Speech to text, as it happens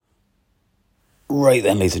Right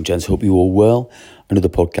then, ladies and gents, hope you all well. Another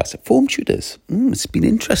podcast at Form Tutors. It's been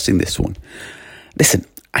interesting, this one. Listen,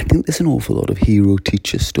 I think there's an awful lot of hero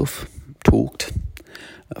teacher stuff talked.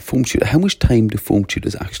 Form tutor, how much time do form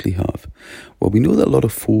tutors actually have? Well, we know that a lot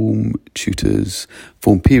of form tutors,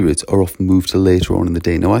 form periods are often moved to later on in the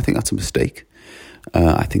day. Now, I think that's a mistake.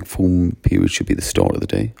 I think form period should be the start of the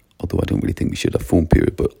day, although I don't really think we should have form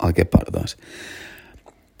period, but I'll get back to that.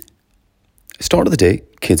 Start of the day,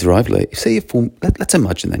 kids arrive late. Say your form, let's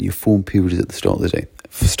imagine then your form period is at the start of the day.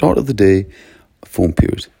 Start of the day, form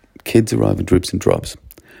period. Kids arrive in dribs and drabs.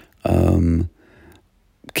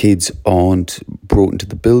 Kids aren't brought into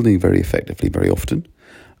the building very effectively very often.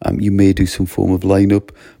 You may do some form of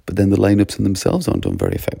line-up, but then the line-ups in themselves aren't done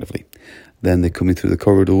very effectively. Then they're coming through the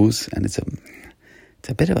corridors and it's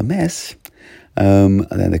a bit of a mess. And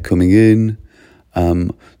then they're coming in.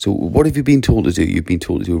 So what have you been told to do? You've been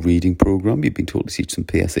told to do a reading program. You've been told to teach them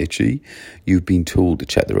PSHE. You've been told to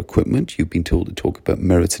check their equipment. You've been told to talk about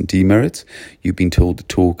merits and demerits. You've been told to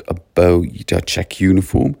talk about check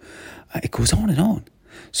uniform. It goes on and on.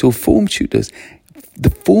 So form tutors, the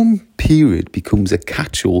form period becomes a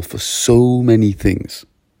catch-all for so many things.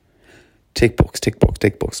 Tick box, tick box,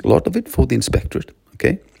 tick box. A lot of it for the inspectorate,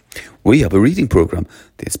 okay? We have a reading program.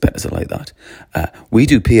 The inspectors are like that. We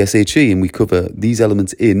do PSHE and we cover these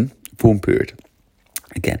elements in form period.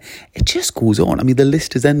 Again, it just goes on. I mean, the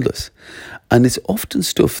list is endless. And it's often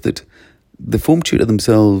stuff that the form tutor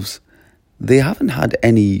themselves, they haven't had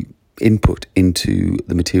any input into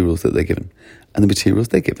the materials that they're given. And the materials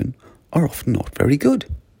they're given are often not very good.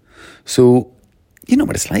 So, you know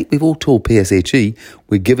what it's like. We've all told PSHE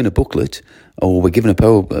we're given a booklet or we're given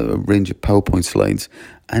a range of PowerPoint slides,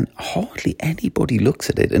 and hardly anybody looks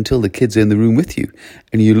at it until the kids are in the room with you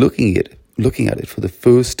and you're looking at it for the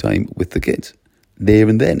first time with the kids, there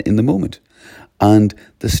and then, in the moment. And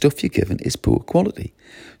the stuff you're given is poor quality.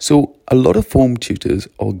 So a lot of form tutors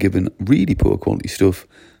are given really poor quality stuff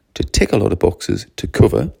to tick a lot of boxes to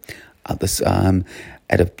cover at the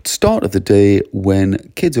start of the day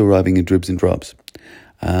when kids are arriving in dribs and drabs.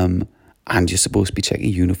 And you're supposed to be checking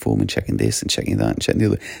uniform and checking this and checking that and checking the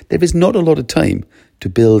other. There is not a lot of time to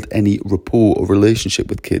build any rapport or relationship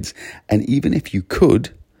with kids. And even if you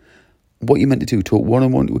could, what you're meant to do, talk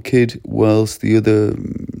one-on-one to a kid whilst the other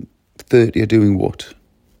 30 are doing what?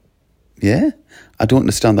 Yeah? I don't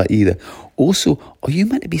understand that either. Also, are you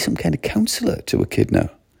meant to be some kind of counsellor to a kid now?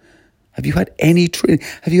 Have you had any training?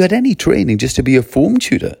 Have you had any training just to be a form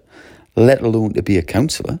tutor, let alone to be a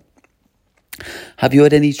counsellor? Have you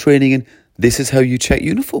had any training in this is how you check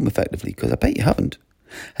uniform effectively? Because I bet you haven't.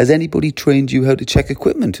 Has anybody trained you how to check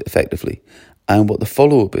equipment effectively and what the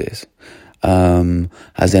follow-up is?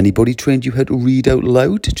 Has anybody trained you how to read out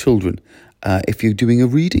loud to children if you're doing a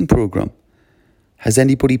reading program? Has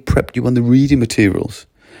anybody prepped you on the reading materials?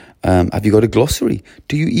 Have you got a glossary?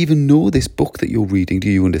 Do you even know this book that you're reading? Do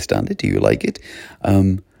you understand it? Do you like it?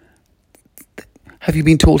 Have you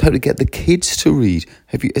been told how to get the kids to read?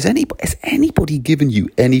 Has anybody given you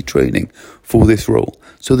any training for this role?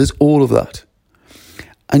 So there's all of that.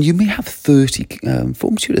 And you may have 30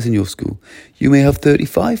 form tutors in your school. You may have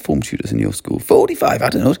 35 form tutors in your school. 45, I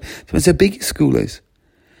don't know. Depends how big your school is.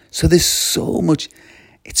 So there's so much.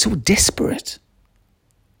 It's so disparate.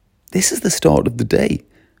 This is the start of the day.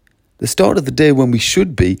 The start of the day when we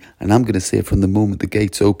should be, and I'm going to say from the moment the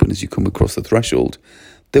gates open as you come across the threshold,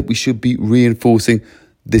 that we should be reinforcing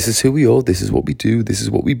this is who we are, this is what we do, this is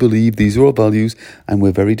what we believe, these are our values, and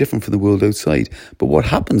we're very different from the world outside. But what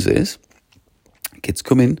happens is, kids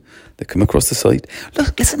come in, they come across the site.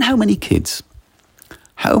 Look, listen how many kids,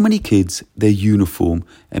 their uniform,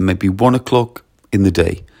 it might be 1 o'clock in the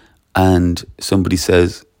day, and somebody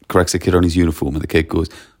corrects a kid on his uniform, and the kid goes,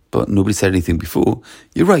 but nobody said anything before.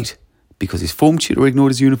 You're right. Because his form tutor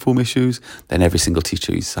ignored his uniform issues, then every single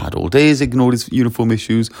teacher he's had all day has ignored his uniform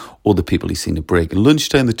issues, or the people he's seen at break and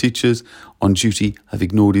lunchtime, the teachers on duty, have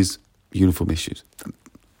ignored his uniform issues.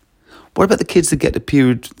 What about the kids that get to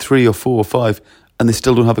period 3 or 4 or 5 and they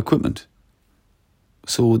still don't have equipment?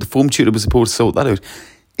 So the form tutor was supposed to sort that out.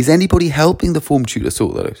 Is anybody helping the form tutor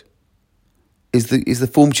sort that out? Is the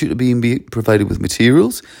form tutor being provided with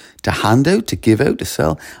materials to hand out, to give out, to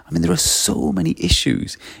sell? I mean, there are so many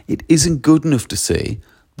issues. It isn't good enough to say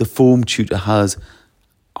the form tutor has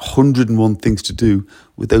 101 things to do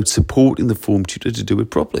without supporting the form tutor to do it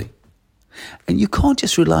properly. And you can't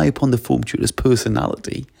just rely upon the form tutor's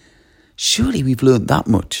personality. Surely we've learned that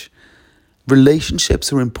much.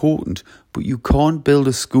 Relationships are important, but you can't build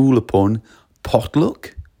a school upon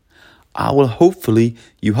potluck. Hopefully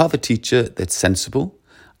you have a teacher that's sensible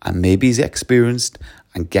and maybe is experienced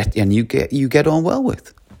and you get on well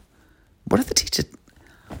with. What if the teacher...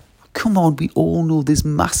 Come on, we all know there's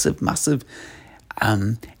massive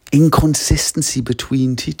inconsistency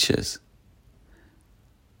between teachers.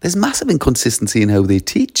 There's massive inconsistency in how they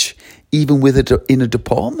teach, even in a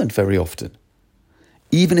department very often.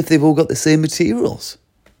 Even if they've all got the same materials.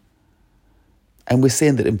 And we're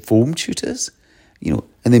saying that informed tutors, and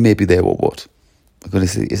they may be there, what? I'm going to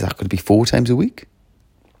say, is that going to be 4 times a week?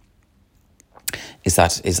 Is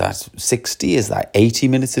that 60? Is that 80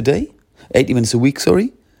 minutes a day? 80 minutes a week,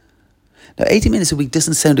 sorry. Now, 80 minutes a week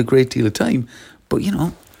doesn't sound a great deal of time, but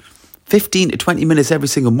 15 to 20 minutes every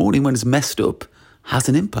single morning when it's messed up has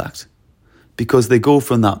an impact, because they go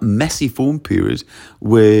from that messy form period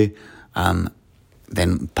where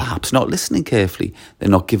then perhaps not listening carefully, they're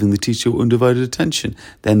not giving the teacher undivided attention,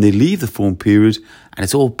 then they leave the form period and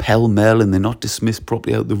it's all pell-mell and they're not dismissed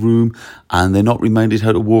properly out of the room, and they're not reminded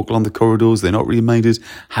how to walk along the corridors, they're not reminded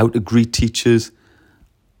how to greet teachers.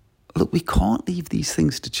 Look, we can't leave these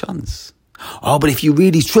things to chance. Oh, but if you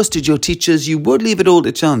really trusted your teachers, you would leave it all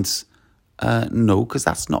to chance. No, because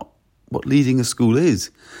that's not what leading a school is.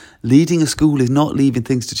 Leading a school is not leaving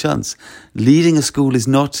things to chance. Leading a school is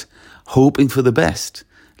not hoping for the best.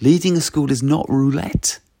 Leading a school is not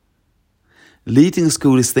roulette. Leading a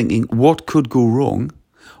school is thinking, what could go wrong?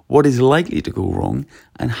 What is likely to go wrong?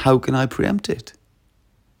 And how can I preempt it?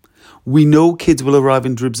 We know kids will arrive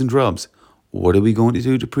in dribs and drabs. What are we going to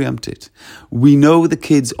do to preempt it? We know the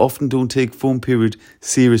kids often don't take form period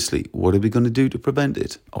seriously. What are we going to do to prevent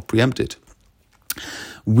it or preempt it?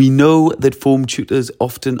 We know that form tutors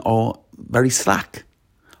often are very slack.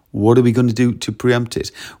 What are we going to do to preempt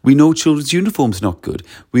it? We know children's uniform's not good.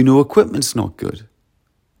 We know equipment's not good.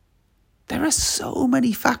 There are so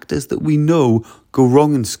many factors that we know go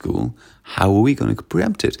wrong in school. How are we going to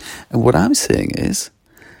preempt it? And what I'm saying is,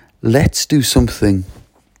 let's do something.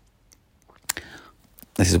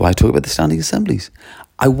 This is why I talk about the standing assemblies.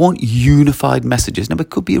 I want unified messages. Now, it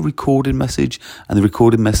could be a recorded message, and the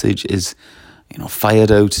recorded message is,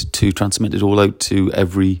 fired out to transmit it all out to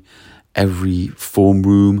every form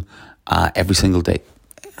room every single day.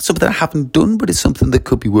 Something that I haven't done, but it's something that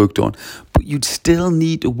could be worked on. But you'd still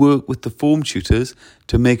need to work with the form tutors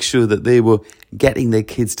to make sure that they were getting their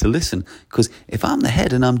kids to listen. Because if I'm the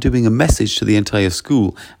head and I'm doing a message to the entire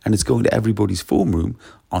school and it's going to everybody's form room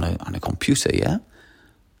on a computer, yeah?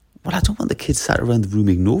 Well, I don't want the kids sat around the room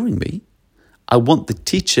ignoring me. I want the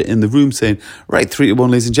teacher in the room saying, right, 3 to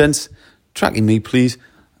 1, ladies and gents, tracking me, please.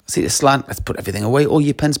 See the slant, let's put everything away. All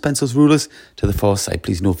your pens, pencils, rulers to the far side,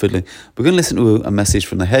 please, no fiddling. We're going to listen to a message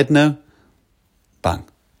from the head now. Bang.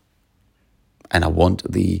 And I want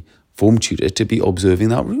the form tutor to be observing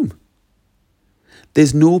that room.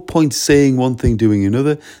 There's no point saying one thing, doing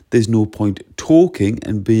another. There's no point talking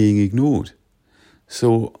and being ignored.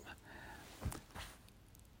 So,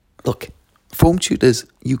 look, form tutors,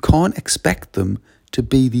 you can't expect them to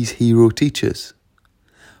be these hero teachers.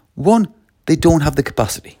 One, they don't have the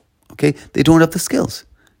capacity, okay? They don't have the skills.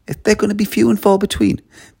 They're going to be few and far between.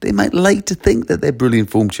 They might like to think that they're brilliant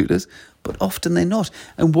form tutors, but often they're not.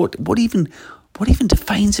 And what even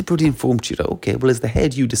defines a brilliant form tutor? Okay, well, as the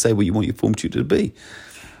head, you decide what you want your form tutor to be.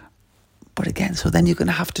 But again, so then you're going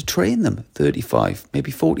to have to train them, 35,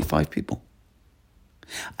 maybe 45 people.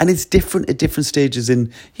 And it's different at different stages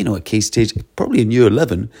in, at key stage, probably in year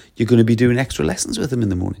 11, you're going to be doing extra lessons with them in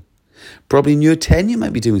the morning. Probably in year 10, you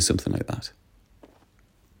might be doing something like that.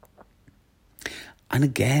 And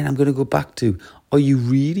again, I'm going to go back to, we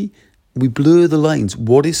blur the lines.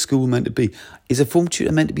 What is school meant to be? Is a form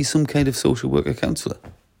tutor meant to be some kind of social worker counsellor?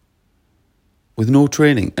 With no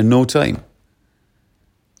training and no time?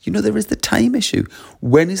 There is the time issue.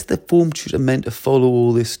 When is the form tutor meant to follow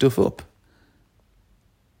all this stuff up?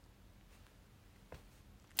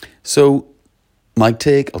 So, my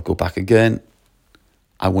take, I'll go back again.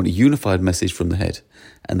 I want a unified message from the head.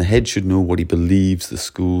 And the head should know what he believes the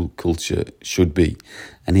school culture should be.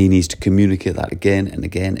 And he needs to communicate that again and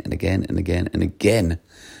again and again and again and again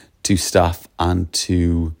to staff and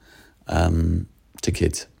to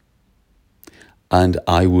kids. And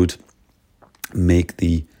I would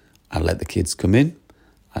I'd let the kids come in.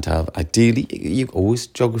 I'd have, ideally, always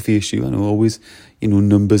geography issue, I know, always,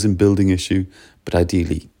 numbers and building issue, but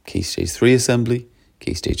ideally, Key Stage 3 assembly,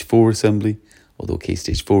 Key Stage 4 assembly, although Key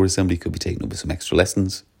Stage 4 assembly could be taken up with some extra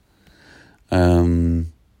lessons. But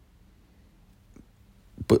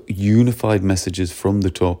unified messages from the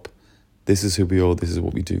top, this is who we are, this is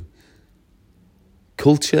what we do.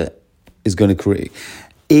 Culture is going to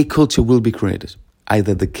a culture will be created.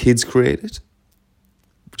 Either the kids create it,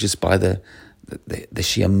 just by the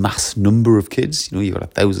sheer mass number of kids. You've got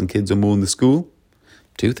 1,000 kids or more in the school,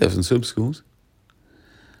 2,000 sub-schools.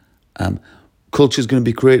 Culture is going to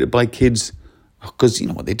be created by kids because you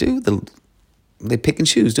know what they do? They pick and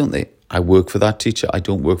choose, don't they? I work for that teacher. I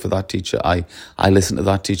don't work for that teacher. I listen to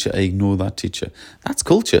that teacher. I ignore that teacher. That's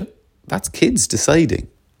culture. That's kids deciding.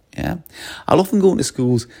 Yeah, I'll often go into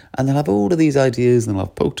schools and they'll have all of these ideas and they'll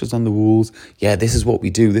have posters on the walls. Yeah, this is what we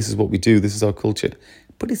do. This is what we do. This is our culture.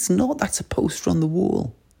 But it's not. That's a poster on the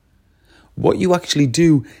wall. What you actually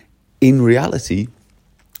do in reality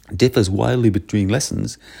differs wildly between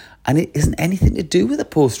lessons, and it isn't anything to do with a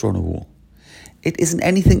poster on a wall. It isn't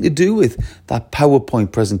anything to do with that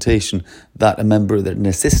PowerPoint presentation that an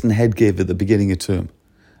assistant head gave at the beginning of term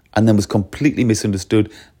and then was completely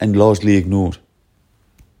misunderstood and largely ignored.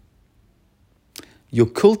 Your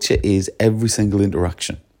culture is every single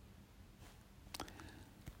interaction.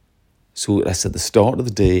 So let's at the start of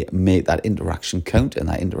the day make that interaction count, and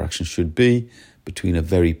that interaction should be between a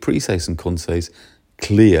very precise and concise,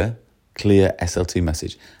 clear SLT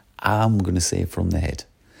message. I'm going to say it from the head.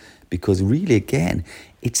 Because really, again,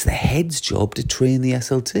 it's the head's job to train the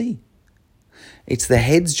SLT. It's the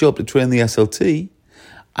head's job to train the SLT.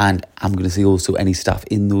 And I'm going to say also any staff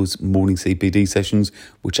in those morning CPD sessions,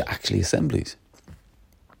 which are actually assemblies.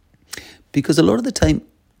 Because a lot of the time,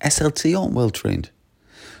 SLT aren't well trained.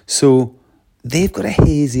 So they've got a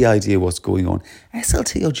hazy idea what's going on.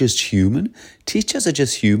 SLT are just human. Teachers are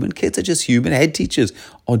just human. Kids are just human. Head teachers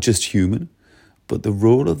are just human. But the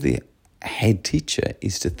role of the head teacher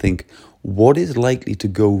is to think, what is likely to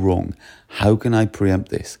go wrong? How can I preempt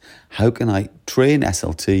this? How can I train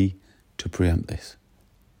SLT to preempt this?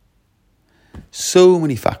 So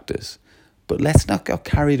many factors. But let's not get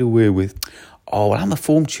carried away with, oh, well, I'm a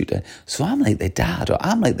form tutor, so I'm like their dad, or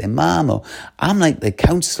I'm like their mum, or I'm like their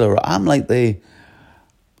counsellor, or I'm like their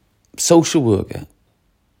social worker.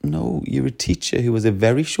 No, you're a teacher who has a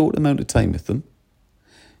very short amount of time with them.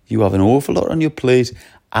 You have an awful lot on your plate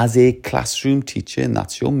as a classroom teacher, and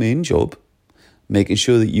that's your main job, making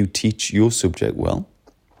sure that you teach your subject well.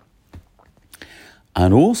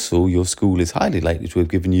 And also, your school is highly likely to have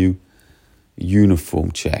given you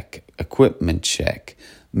uniform check, equipment check,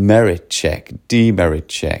 merit check, demerit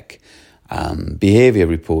check, behaviour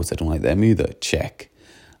reports, I don't like them either, check,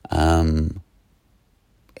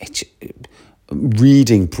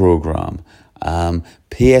 reading programme,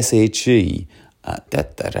 PSHE,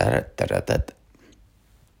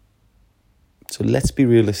 So let's be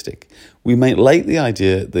realistic. We might like the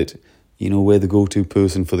idea that, you know, we're the go-to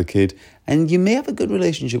person for the kid, and you may have a good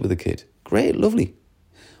relationship with the kid. Great, lovely.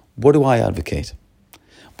 What do I advocate?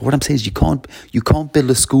 But what I'm saying is you can't build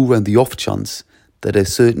a school around the off chance that a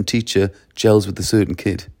certain teacher gels with a certain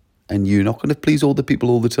kid. And you're not going to please all the people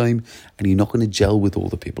all the time, and you're not going to gel with all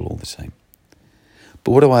the people all the time.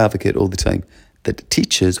 But what do I advocate all the time? That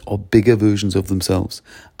teachers are bigger versions of themselves,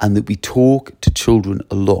 and that we talk to children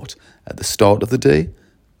a lot at the start of the day,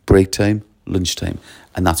 break time, lunchtime.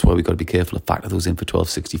 And that's why we've got to be careful of factor those in for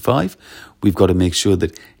 1265. We've got to make sure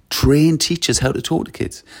that train teachers how to talk to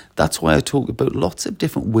kids. That's why I talk about lots of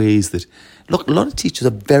different ways that, look, a lot of teachers are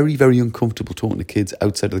very, very uncomfortable talking to kids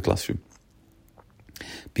outside of the classroom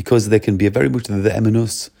because there can be a very much the them and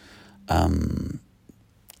us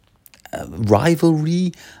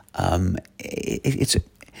rivalry.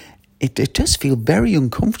 It does feel very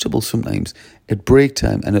uncomfortable sometimes at break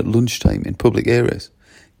time and at lunchtime in public areas.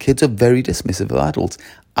 Kids are very dismissive of adults.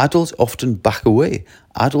 Adults often back away.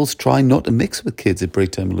 Adults try not to mix with kids at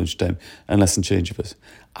break time and lunchtime unless in change of us.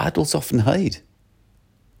 Adults often hide.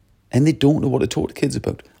 And they don't know what to talk to kids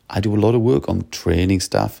about. I do a lot of work on training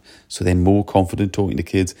staff so they're more confident talking to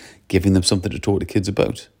kids, giving them something to talk to kids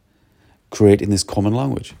about, creating this common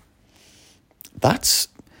language. That's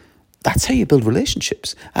how you build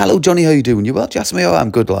relationships. Hello, Johnny, how you doing? You well? Jasmine, oh, I'm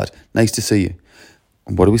good, lad. Nice to see you.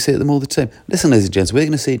 And what do we say to them all the time? Listen, ladies and gents, we're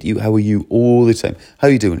going to say to you, how are you all the time? How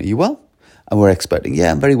are you doing? Are you well? And we're expecting,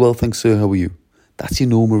 yeah, I'm very well, thanks, sir. How are you? That's your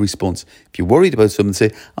normal response. If you're worried about something, say,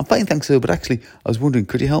 I'm fine, thanks, sir, but actually, I was wondering,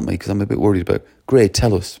 could you help me? Because I'm a bit worried about. Great,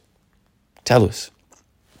 tell us. Tell us.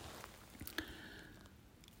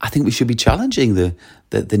 I think we should be challenging the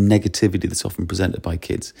negativity that's often presented by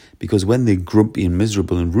kids, because when they're grumpy and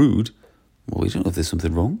miserable and rude, well, we don't know if there's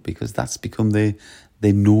something wrong, because that's become their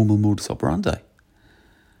normal modus operandi.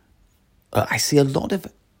 I see a lot of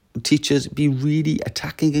teachers be really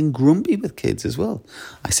attacking and grumpy with kids as well.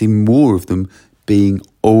 I see more of them being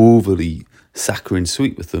overly saccharine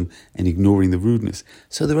sweet with them and ignoring the rudeness.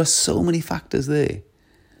 So there are so many factors there.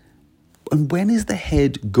 And when is the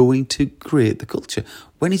head going to create the culture?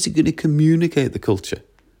 When is he going to communicate the culture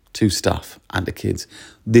to staff and to kids?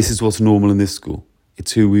 This is what's normal in this school.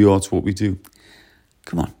 It's who we are, it's what we do.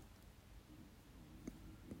 Come on.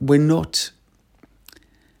 We're not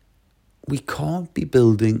we can't be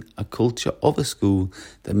building a culture of a school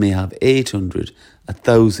that may have 800,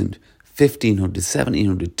 1,000, 1,500,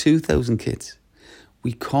 1,700, 2,000 kids.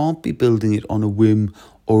 We can't be building it on a whim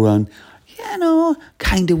or on,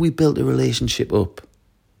 we built a relationship up.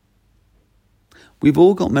 We've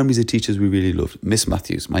all got memories of teachers we really loved. Miss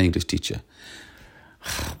Matthews, my English teacher.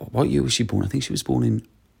 What year was she born? I think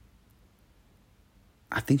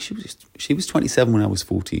she was 27 when I was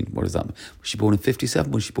 14. What does that mean? Was she born in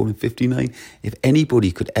 57? Was she born in 59? If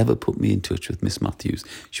anybody could ever put me in touch with Miss Matthews,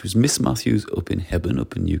 she was Miss Matthews up in Hebburn,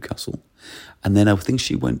 up in Newcastle. And then I think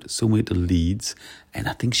she went somewhere to Leeds, and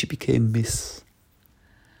I think she became Miss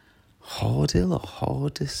Hardill or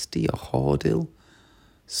Hardesty or Hardill.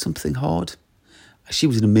 Something hard. She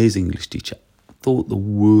was an amazing English teacher. I thought the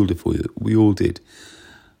world of her. We all did.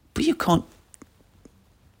 But you can't...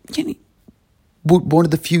 one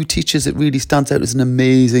of the few teachers that really stands out as an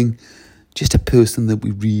amazing, just a person that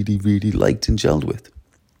we really, really liked and gelled with.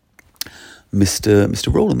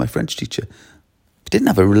 Mr. Rowland, my French teacher. Didn't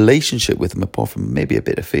have a relationship with him apart from maybe a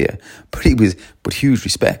bit of fear, but huge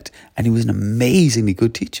respect, and he was an amazingly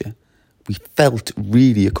good teacher. We felt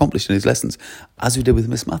really accomplished in his lessons, as we did with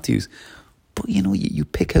Miss Matthews. But you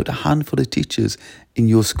pick out a handful of teachers in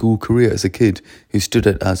your school career as a kid who stood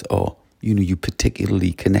out as, you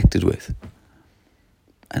particularly connected with.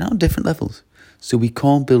 And on different levels. So we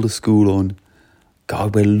can't build a school on,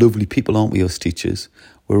 God, we're lovely people, aren't we, us teachers?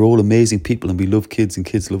 We're all amazing people and we love kids and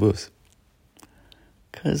kids love us.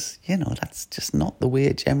 Because, that's just not the way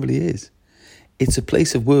it generally is. It's a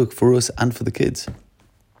place of work for us and for the kids.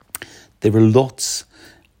 There are lots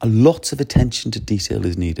of attention to detail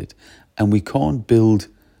is needed. And we can't build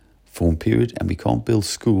form period and we can't build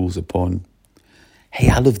schools upon, hey,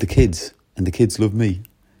 I love the kids and the kids love me.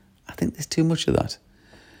 I think there's too much of that.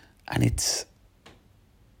 And it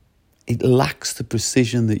lacks the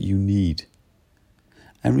precision that you need.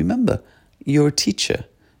 And remember, you're a teacher.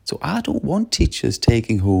 So I don't want teachers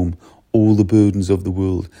taking home all the burdens of the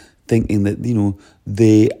world, thinking that,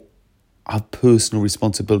 they have personal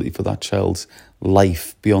responsibility for that child's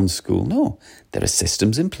life beyond school. No, there are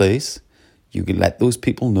systems in place. You can let those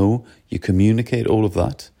people know. You communicate all of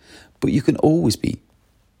that. But you can always be,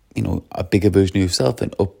 a bigger version of yourself,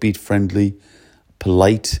 an upbeat, friendly,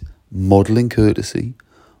 polite, modelling courtesy.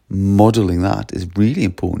 Modelling that is really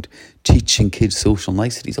important. Teaching kids social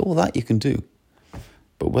niceties, all that you can do.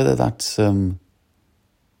 But whether that's the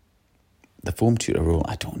form tutor role,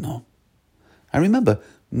 I don't know. And remember,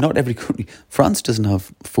 not every country... France doesn't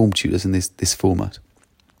have form tutors in this format.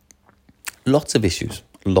 Lots of issues.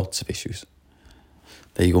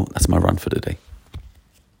 There you go. That's my rant for today.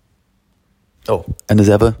 Oh, and as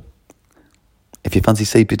ever, if you fancy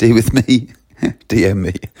CPD with me, DM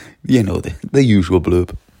me. The usual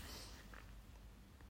blurb.